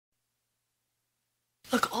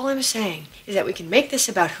Look, all I'm saying is that we can make this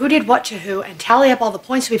about who did what to who and tally up all the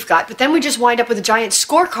points we've got, but then we just wind up with a giant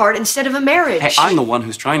scorecard instead of a marriage. Hey, I'm the one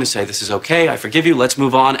who's trying to say this is okay, I forgive you, let's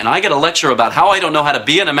move on, and I get a lecture about how I don't know how to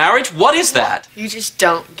be in a marriage? What is that? You just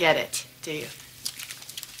don't get it, do you?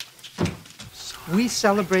 We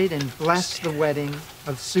celebrate and bless the wedding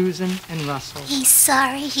of Susan and Russell. He's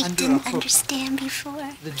sorry he didn't understand before.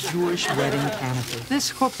 The Jewish wedding canopy.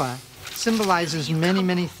 This chuppah symbolizes many,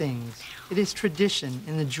 many things. It is tradition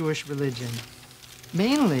in the Jewish religion.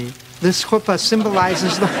 Mainly, this chuppah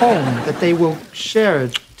symbolizes the home that they will share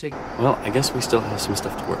together. Well, I guess we still have some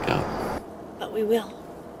stuff to work out. But we will.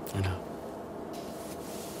 I know.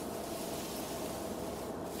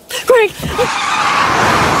 Greg!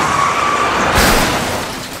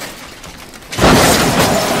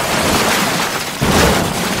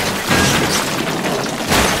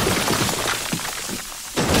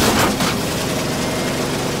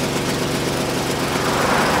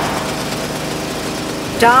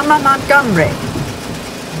 Dharma Montgomery.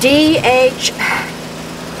 D.H.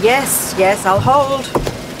 Yes, I'll hold.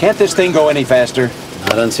 Can't this thing go any faster?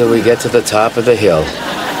 Not until we get to the top of the hill.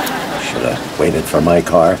 Should have waited for my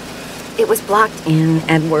car. It was blocked in,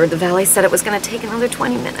 Edward. The valet said it was going to take another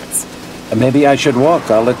 20 minutes. Maybe I should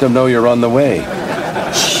walk. I'll let them know you're on the way.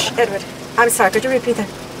 Shh, Edward. I'm sorry, could you repeat that?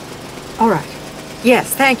 All right.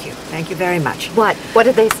 Yes, thank you. Thank you very much. What? What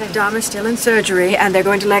did they say? Dharma's still in surgery, and they're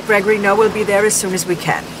going to let Gregory know we'll be there as soon as we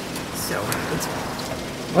can. So, it's...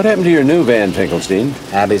 What happened to your new van, Finkelstein?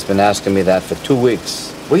 Abby's been asking me that for 2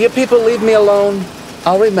 weeks. Will you people leave me alone?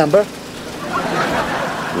 I'll remember.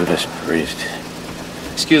 Buddhist priest.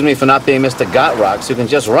 Excuse me for not being Mr. Gotrocks, who can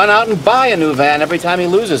just run out and buy a new van every time he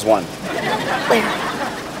loses one. Larry.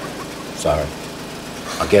 Sorry.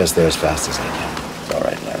 I'll get us there as fast as I can. It's all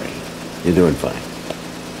right, Larry. You're doing fine.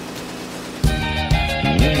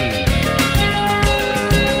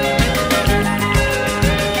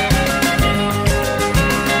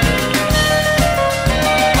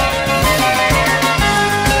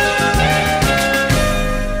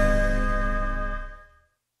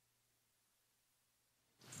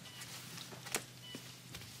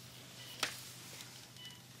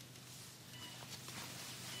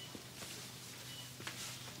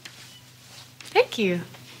 Thank you.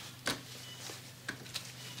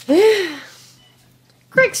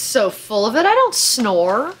 Greg's so full of it, I don't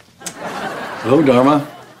snore. Hello, Dharma.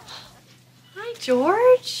 Hi,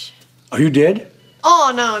 George. Are you dead?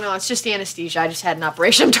 Oh, no, it's just the anesthesia. I just had an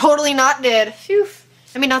operation. I'm totally not dead. Phew.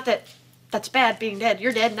 I mean, not that that's bad, being dead.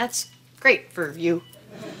 You're dead, and that's great for you.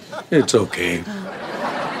 It's okay.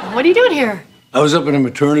 What are you doing here? I was up in a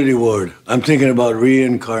maternity ward. I'm thinking about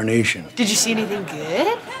reincarnation. Did you see anything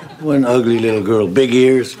good? One ugly little girl, big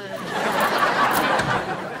ears.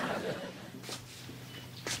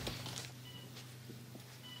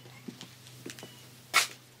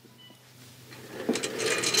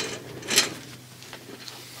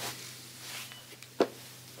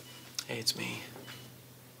 Hey, it's me.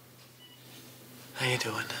 How you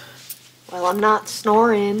doing? Well, I'm not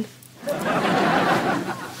snoring.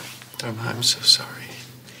 Dharma, I'm so sorry.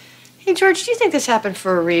 Hey, George, do you think this happened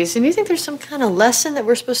for a reason? Do you think there's some kind of lesson that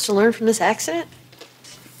we're supposed to learn from this accident?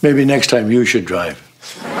 Maybe next time you should drive.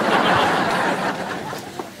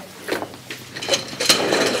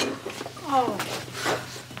 Oh,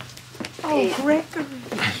 Gregory.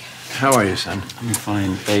 How are you, son? I'm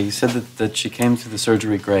fine. They said that she came through the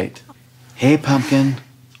surgery great. Hey, Pumpkin.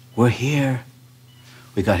 We're here.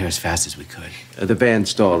 We got here as fast as we could. The van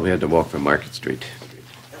stalled. We had to walk from Market Street.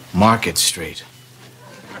 Market Street.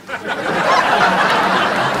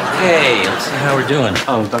 Hey, let's see how we're doing.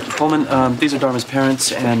 Oh, Dr. Coleman, these are Dharma's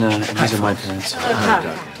parents, and these are my parents.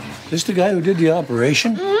 This the guy who did the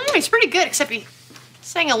operation? He's pretty good, except he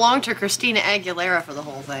sang along to Christina Aguilera for the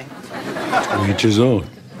whole thing. Each his own.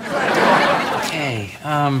 Okay,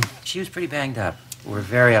 she was pretty banged up. We're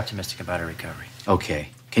very optimistic about her recovery. Okay.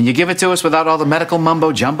 Can you give it to us without all the medical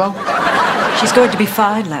mumbo-jumbo? She's going to be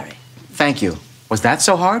fine, Larry. Thank you. Was that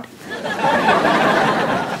so hard?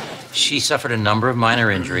 She suffered a number of minor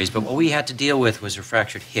injuries, but what we had to deal with was her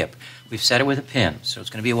fractured hip. We've set her with a pin, so it's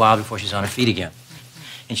going to be a while before she's on her feet again.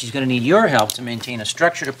 And she's going to need your help to maintain a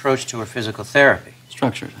structured approach to her physical therapy.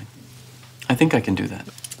 Structured. I think I can do that.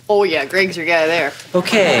 Oh, yeah, Greg's your guy there.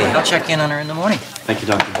 Okay, I'll check in on her in the morning. Thank you,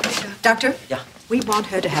 Doctor. Doctor? Yeah? We want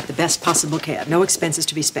her to have the best possible care. No expenses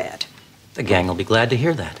to be spared. The gang will be glad to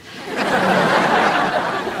hear that.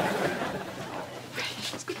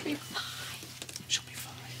 She's going to be fine. She'll be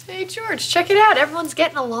fine. Hey, George, check it out. Everyone's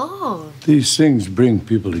getting along. These things bring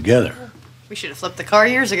people together. We should have flipped the car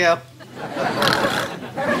years ago.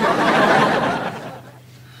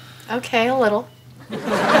 Okay, a little.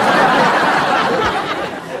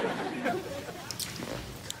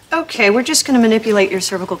 Okay, we're just going to manipulate your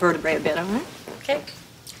cervical vertebrae a bit, all right? Okay.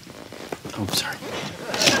 Oh, sorry.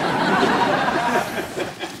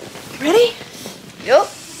 Ready? Yep.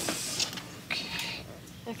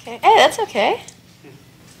 Okay. Hey, that's okay.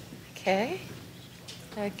 Okay.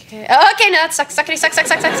 Okay. Oh, okay, no, it sucks. Suckity, suck.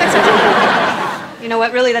 You know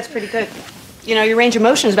what? Really, that's pretty good. You know, your range of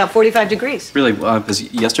motion is about 45 degrees. Really, because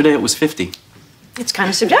yesterday it was 50. It's kind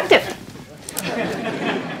of subjective.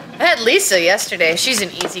 I had Lisa yesterday. She's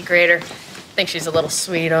an easy grader. I think she's a little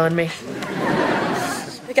sweet on me.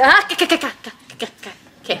 Okay,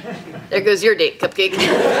 there goes your date, Cupcake.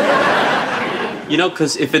 You know,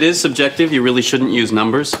 because if it is subjective, you really shouldn't use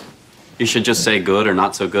numbers. You should just say good or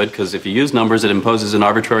not so good, because if you use numbers, it imposes an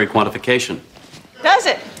arbitrary quantification. Does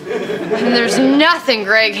it? And there's nothing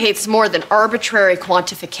Greg hates more than arbitrary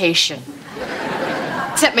quantification.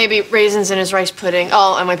 Except maybe raisins in his rice pudding.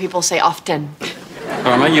 Oh, and when people say often.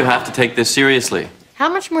 Dharma, you have to take this seriously. How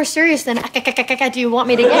much more serious than do you want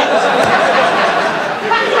me to get?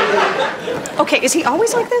 Okay, is he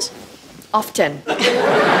always like this? Often.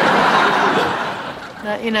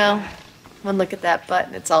 You know, one look at that butt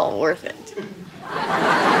and it's all worth it.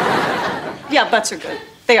 Yeah, butts are good.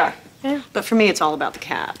 They are. Yeah. But for me, it's all about the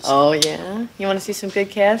calves. Oh, yeah? You want to see some good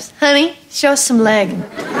calves? Honey, show us some leg.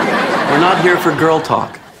 We're not here for girl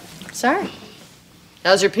talk. Sorry.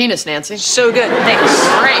 How's your penis, Nancy? So good. Thanks.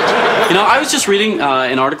 Great. You know, I was just reading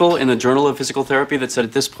an article in the Journal of Physical Therapy that said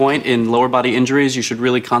at this point in lower body injuries, you should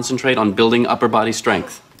really concentrate on building upper body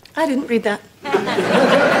strength. I didn't read that.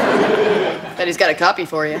 Bet he's got a copy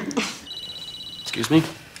for you. Excuse me?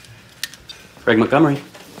 Greg Montgomery.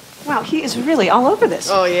 Wow, he is really all over this.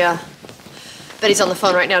 Oh, yeah. Bet he's on the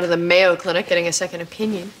phone right now to the Mayo Clinic getting a second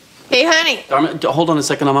opinion. Hey, honey. Dharma, hold on a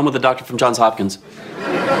second. I'm on with the doctor from Johns Hopkins.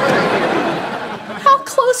 How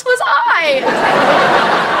close was I?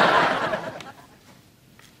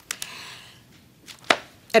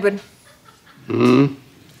 Edward. Hmm?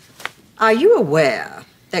 Are you aware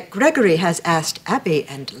that Gregory has asked Abby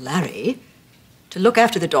and Larry to look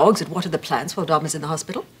after the dogs and water the plants while Dom is in the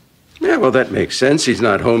hospital? Yeah, well, that makes sense. He's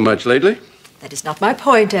not home much lately. That is not my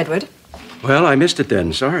point, Edward. Well, I missed it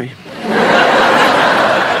then. Sorry.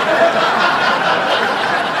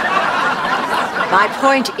 My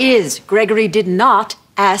point is, Gregory did not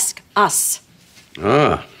ask us.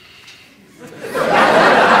 Ah.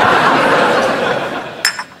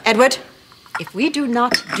 Edward, if we do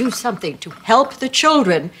not do something to help the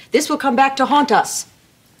children, this will come back to haunt us.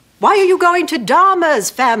 Why are you going to Dharma's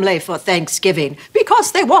family for Thanksgiving?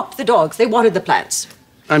 Because they walked the dogs, they watered the plants.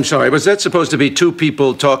 I'm sorry, was that supposed to be two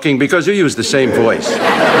people talking? Because you use the same voice.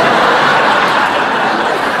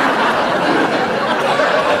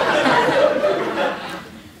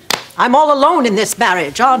 I'm all alone in this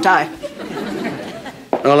marriage, aren't I?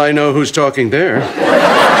 Well, I know who's talking there.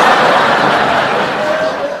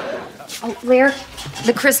 Oh, Lear,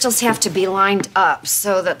 the crystals have to be lined up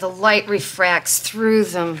so that the light refracts through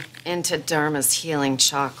them into Dharma's healing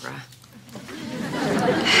chakra.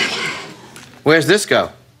 Where's this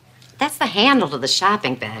go? That's the handle to the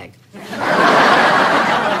shopping bag.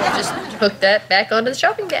 Just hook that back onto the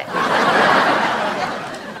shopping bag.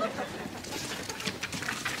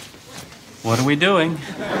 What are we doing?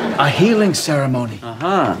 A healing ceremony.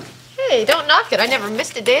 Uh-huh. Hey, don't knock it. I never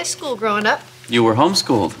missed a day of school growing up. You were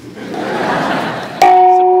homeschooled.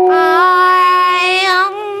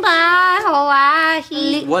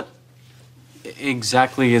 What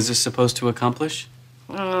exactly is this supposed to accomplish?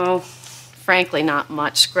 Oh, frankly, not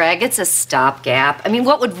much, Greg. It's a stopgap. I mean,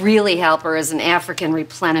 what would really help her is an African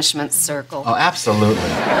replenishment circle. Oh, absolutely.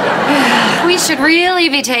 We should really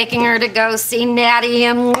be taking her to go see Natty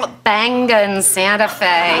and Banga in Santa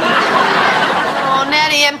Fe. Oh,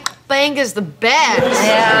 Natty M. Banga's the best.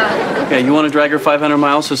 Yeah. Okay, you want to drag her 500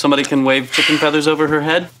 miles so somebody can wave chicken feathers over her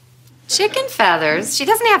head? Chicken feathers? She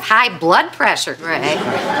doesn't have high blood pressure, Greg.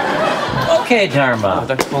 Okay, Dharma.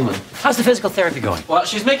 Dr. Pullman. How's the physical therapy going? Well,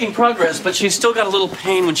 she's making progress, but she's still got a little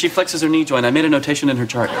pain when she flexes her knee joint. I made a notation in her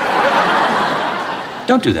chart.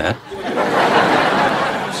 Don't do that.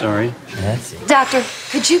 Sorry. That's it. Doctor,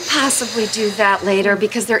 could you possibly do that later?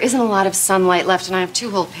 Because there isn't a lot of sunlight left and I have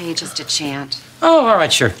 2 whole pages to chant. Oh, all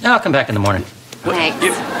right, sure. I'll come back in the morning.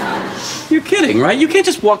 Thanks. You're kidding, right? You can't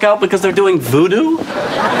just walk out because they're doing voodoo?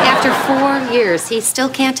 After 4 years, he still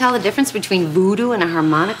can't tell the difference between voodoo and a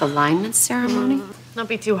harmonic alignment ceremony? Don't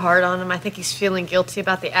be too hard on him. I think he's feeling guilty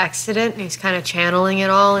about the accident, and he's kind of channeling it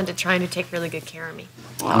all into trying to take really good care of me.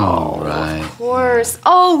 All right. Of course.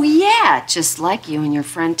 Oh, yeah, just like you and your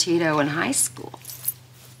friend Tito in high school.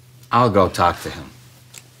 I'll go talk to him.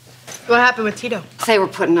 What happened with Tito? They were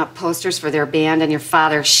putting up posters for their band, and your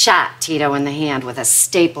father shot Tito in the hand with a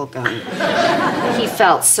staple gun. He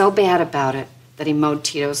felt so bad about it that he mowed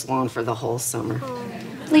Tito's lawn for the whole summer.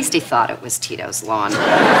 At least he thought it was Tito's lawn.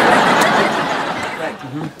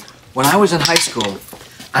 When I was in high school,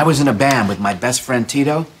 I was in a band with my best friend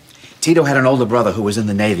Tito. Tito had an older brother who was in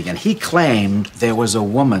the Navy, and he claimed there was a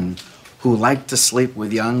woman who liked to sleep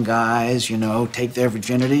with young guys, you know, take their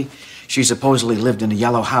virginity. She supposedly lived in a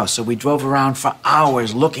yellow house, so we drove around for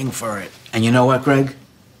hours looking for it. And you know what, Greg?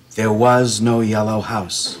 There was no yellow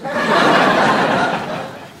house.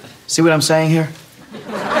 See what I'm saying here?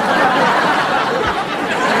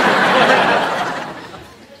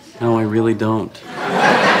 No, I really don't.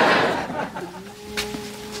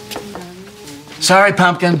 Sorry,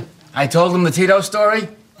 Pumpkin. I told him the Tito story.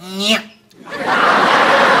 Yeah.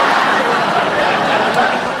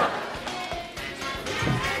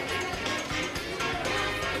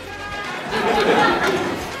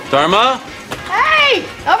 Dharma? Hey,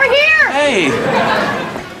 over here! Hey!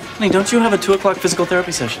 Honey, don't you have a 2 o'clock physical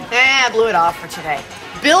therapy session? I blew it off for today.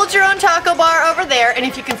 Build your own taco bar over there, and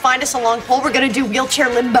if you can find us a long pole, we're gonna do wheelchair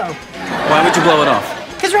limbo. Why would you blow it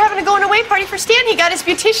off? Because we're having a going away party for Stan. He got his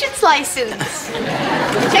beautician's license.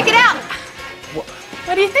 Check it out.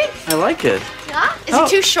 What do you think? I like it. Huh? Is it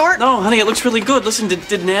too short? No, honey, it looks really good. Listen,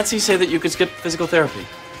 did Nancy say that you could skip physical therapy?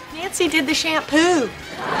 Nancy did the shampoo.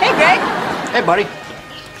 Hey, Greg. Hey, buddy.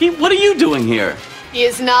 Pete, what are you doing here? He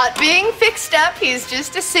is not being fixed up. He's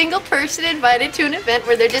just a single person invited to an event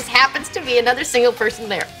where there just happens to be another single person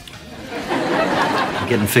there. I'm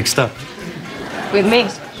getting fixed up. With me.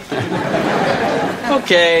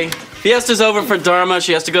 Okay. Fiesta's over for Dharma.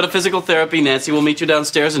 She has to go to physical therapy. Nancy will meet you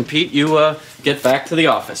downstairs. And Pete, you get back to the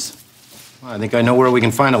office. Well, I think I know where we can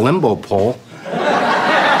find a limbo pole. Greg,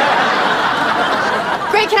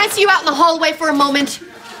 can I see you out in the hallway for a moment?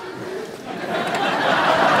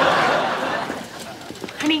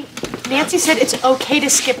 Honey, Nancy said it's okay to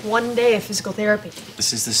skip one day of physical therapy.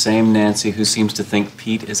 This is the same Nancy who seems to think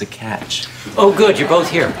Pete is a catch. Oh, good, you're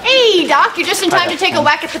both here. Hey, Doc, you're just in time to take a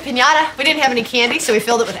whack at the piñata. We didn't have any candy, so we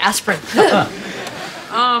filled it with aspirin.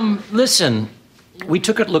 Listen, we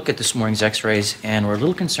took a look at this morning's x-rays, and we're a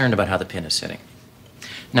little concerned about how the pin is sitting.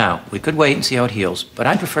 Now, we could wait and see how it heals, but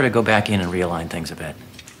I'd prefer to go back in and realign things a bit.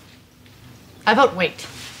 I vote wait.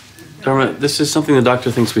 Dharma, this is something the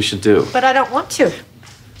doctor thinks we should do. But I don't want to.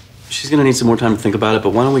 She's going to need some more time to think about it,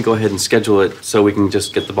 but why don't we go ahead and schedule it so we can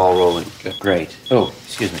just get the ball rolling? Okay. Great. Oh,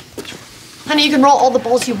 excuse me. Honey, you can roll all the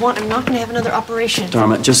balls you want. I'm not going to have another operation.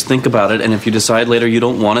 Dharma, just think about it, and if you decide later you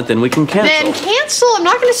don't want it, then we can cancel. Then cancel. I'm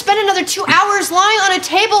not going to spend another 2 hours lying on a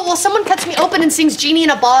table while someone cuts me open and sings Genie in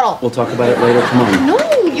a Bottle. We'll talk about it later. Come on. No,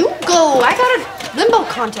 you go. I got a limbo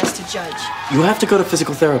contest to judge. You have to go to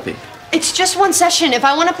physical therapy. It's just one session. If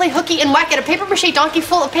I want to play hooky and whack at a papier-mâché donkey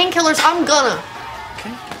full of painkillers, I'm gonna.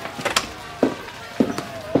 Okay.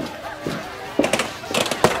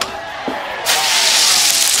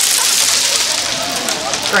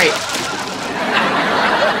 Great.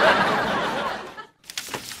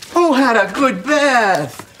 Who had a good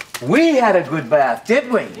bath? We had a good bath, did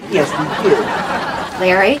we? Yes, we did.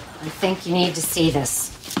 Larry, I think you need to see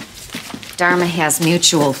this. Dharma has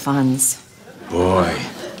mutual funds. Boy,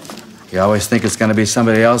 you always think it's going to be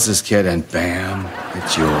somebody else's kid, and bam,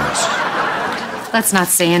 it's yours. Let's not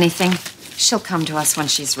say anything. She'll come to us when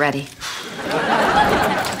she's ready.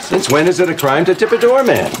 Since when is it a crime to tip a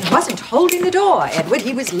doorman? He wasn't holding the door, Edward.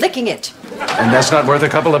 He was licking it. And that's not worth a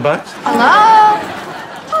couple of bucks? Hello?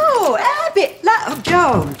 Oh, Abby.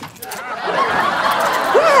 Joan.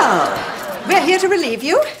 Well, we're here to relieve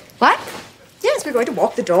you. What? Yes, we're going to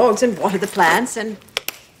walk the dogs and water the plants and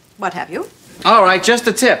what have you. All right, just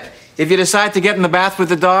a tip. If you decide to get in the bath with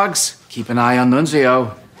the dogs, keep an eye on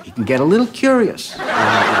Nunzio. He can get a little curious.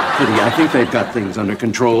 Kitty, I think they've got things under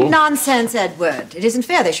control. Nonsense, Edward. It isn't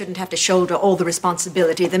fair. They shouldn't have to shoulder all the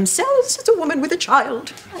responsibility themselves as a woman with a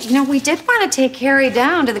child. You know, we did want to take Harry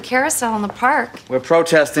down to the carousel in the park. We're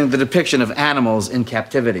protesting the depiction of animals in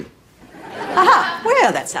captivity. Aha!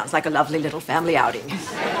 Well, that sounds like a lovely little family outing.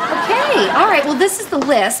 Okay, all right. Well, this is the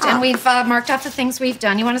list, and we've marked off the things we've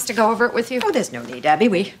done. You want us to go over it with you? Oh, there's no need, Abby.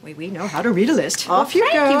 We know how to read a list. Off you go.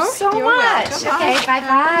 Thank you so You're much. welcome. Okay,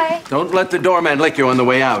 bye-bye. Don't let the doorman lick you on the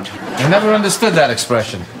way out. I never understood that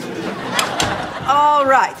expression. All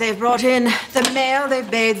right, they've brought in the mail, they've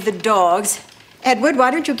bathed the dogs. Edward,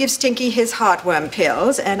 why don't you give Stinky his heartworm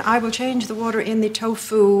pills, and I will change the water in the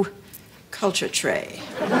tofu culture tray.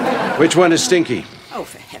 Which one is Stinky? Oh,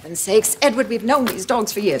 for heaven's sakes. Edward, we've known these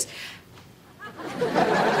dogs for years.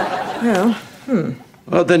 Well,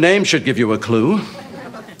 Well, the name should give you a clue.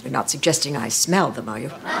 You're not suggesting I smell them, are you?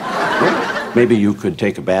 Well, maybe you could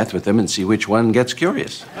take a bath with them and see which one gets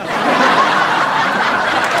curious.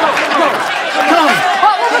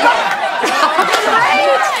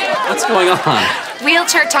 What's going on?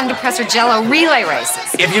 Wheelchair tongue depressor jello relay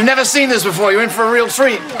races. If you've never seen this before, you're in for a real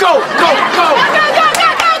treat. Go, go, go! Go!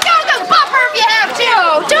 Bumper if you have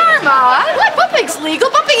to! Dharma! What? Bumping's legal.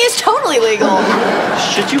 Bumping is totally legal.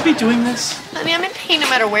 Should you be doing this? Honey, I'm in pain no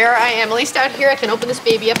matter where I am. At least out here I can open this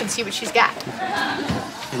baby up and see what she's got.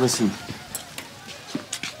 Hey, listen.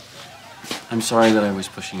 I'm sorry that I was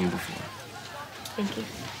pushing you before. Thank you.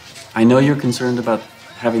 I know you're concerned about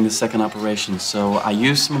having the second operation, so I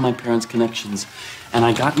used some of my parents' connections, and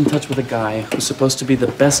I got in touch with a guy who's supposed to be the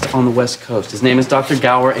best on the West Coast. His name is Dr.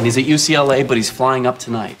 Gower, and he's at UCLA, but he's flying up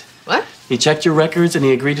tonight. What? He checked your records, and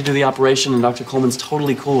he agreed to do the operation, and Dr. Coleman's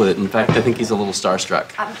totally cool with it. In fact, I think he's a little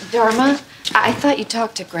starstruck. Dharma, I thought you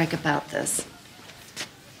talked to Greg about this.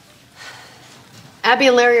 Abby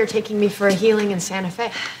and Larry are taking me for a healing in Santa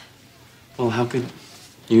Fe. Well, how could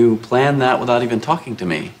you plan that without even talking to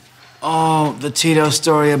me? Oh, the Tito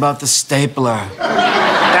story about the stapler.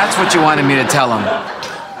 That's what you wanted me to tell him.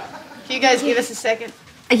 Can you guys give us a second?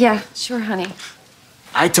 Yeah, sure, honey.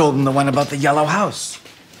 I told him the one about the yellow house.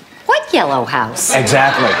 What yellow house?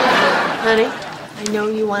 Exactly. Honey, I know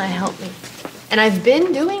you want to help me. And I've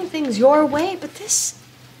been doing things your way, but it's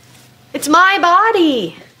my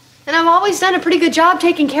body. And I've always done a pretty good job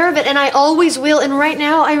taking care of it, and I always will. And right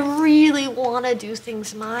now, I really want to do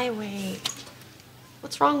things my way.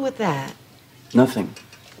 What's wrong with that? Nothing.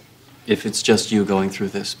 If it's just you going through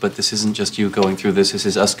this, but this isn't just you going through this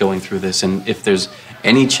is us going through this, and if there's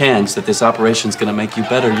any chance that this operation's gonna make you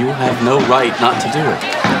better, you have no right not to do it.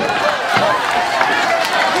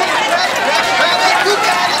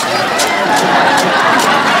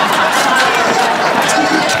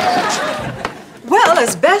 Well,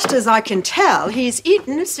 as best as I can tell, he's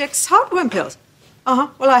eaten 6 heartworm pills.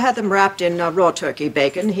 Well, I had them wrapped in raw turkey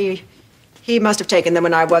bacon. He must have taken them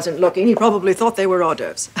when I wasn't looking. He probably thought they were hors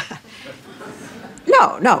d'oeuvres.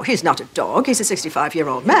 No, he's not a dog. He's a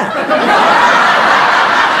 65-year-old man.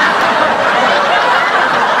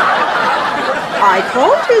 I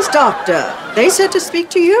called his doctor. They said to speak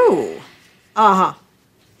to you. Fine.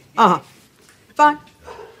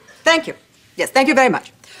 Thank you. Yes, thank you very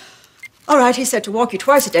much. All right, he said to walk you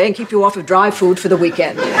twice a day and keep you off of dry food for the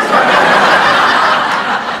weekend.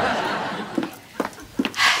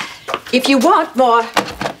 If you want more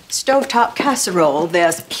stovetop casserole,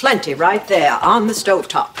 there's plenty right there on the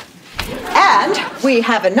stovetop. And we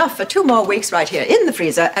have enough for 2 more weeks right here in the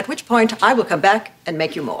freezer, at which point I will come back and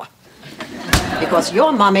make you more. Because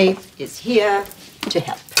your mommy is here to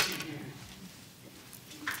help.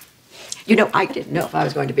 You know, I didn't know if I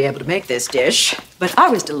was going to be able to make this dish, but I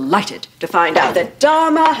was delighted to find out that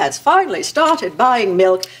Dharma has finally started buying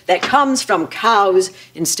milk that comes from cows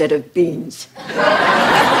instead of beans.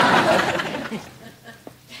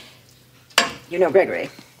 You know, Gregory,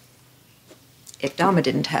 if Dharma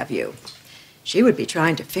didn't have you, she would be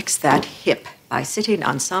trying to fix that hip by sitting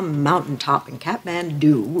on some mountaintop in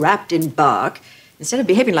Kathmandu, wrapped in bark, instead of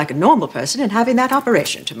behaving like a normal person and having that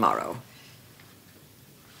operation tomorrow.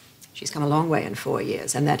 She's come a long way in 4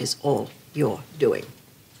 years, and that is all you're doing.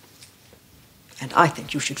 And I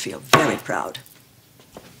think you should feel very proud.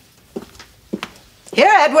 Here,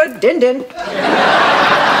 Edward, din din.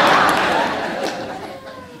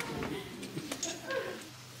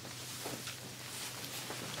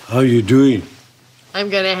 How are you doing? I'm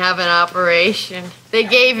gonna have an operation. They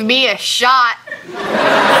gave me a shot.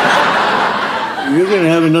 You're gonna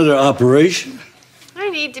have another operation? I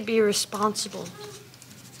need to be responsible.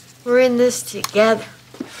 We're in this together.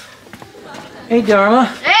 Hey, Dharma.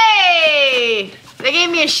 Hey! They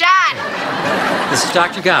gave me a shot. This is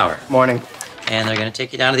Dr. Gower. Morning. And they're going to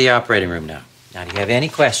take you down to the operating room now. Now, do you have any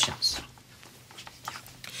questions?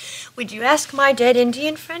 Would you ask my dead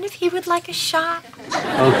Indian friend if he would like a shot?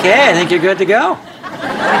 Okay, I think you're good to go.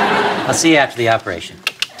 I'll see you after the operation.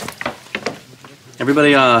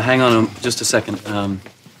 Everybody, hang on just a second.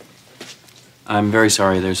 I'm very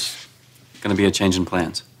sorry. There's going to be a change in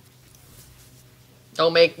plans.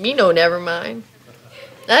 Don't make me know never mind.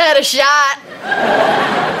 I had a shot.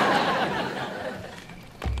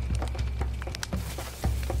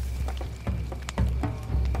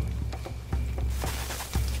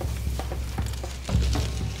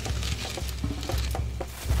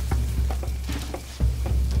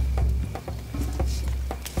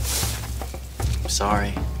 I'm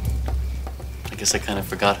sorry. I guess I kind of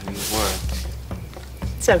forgot who you were.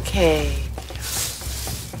 It's okay.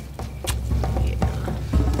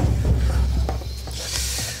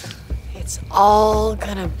 It's all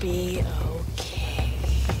gonna be okay.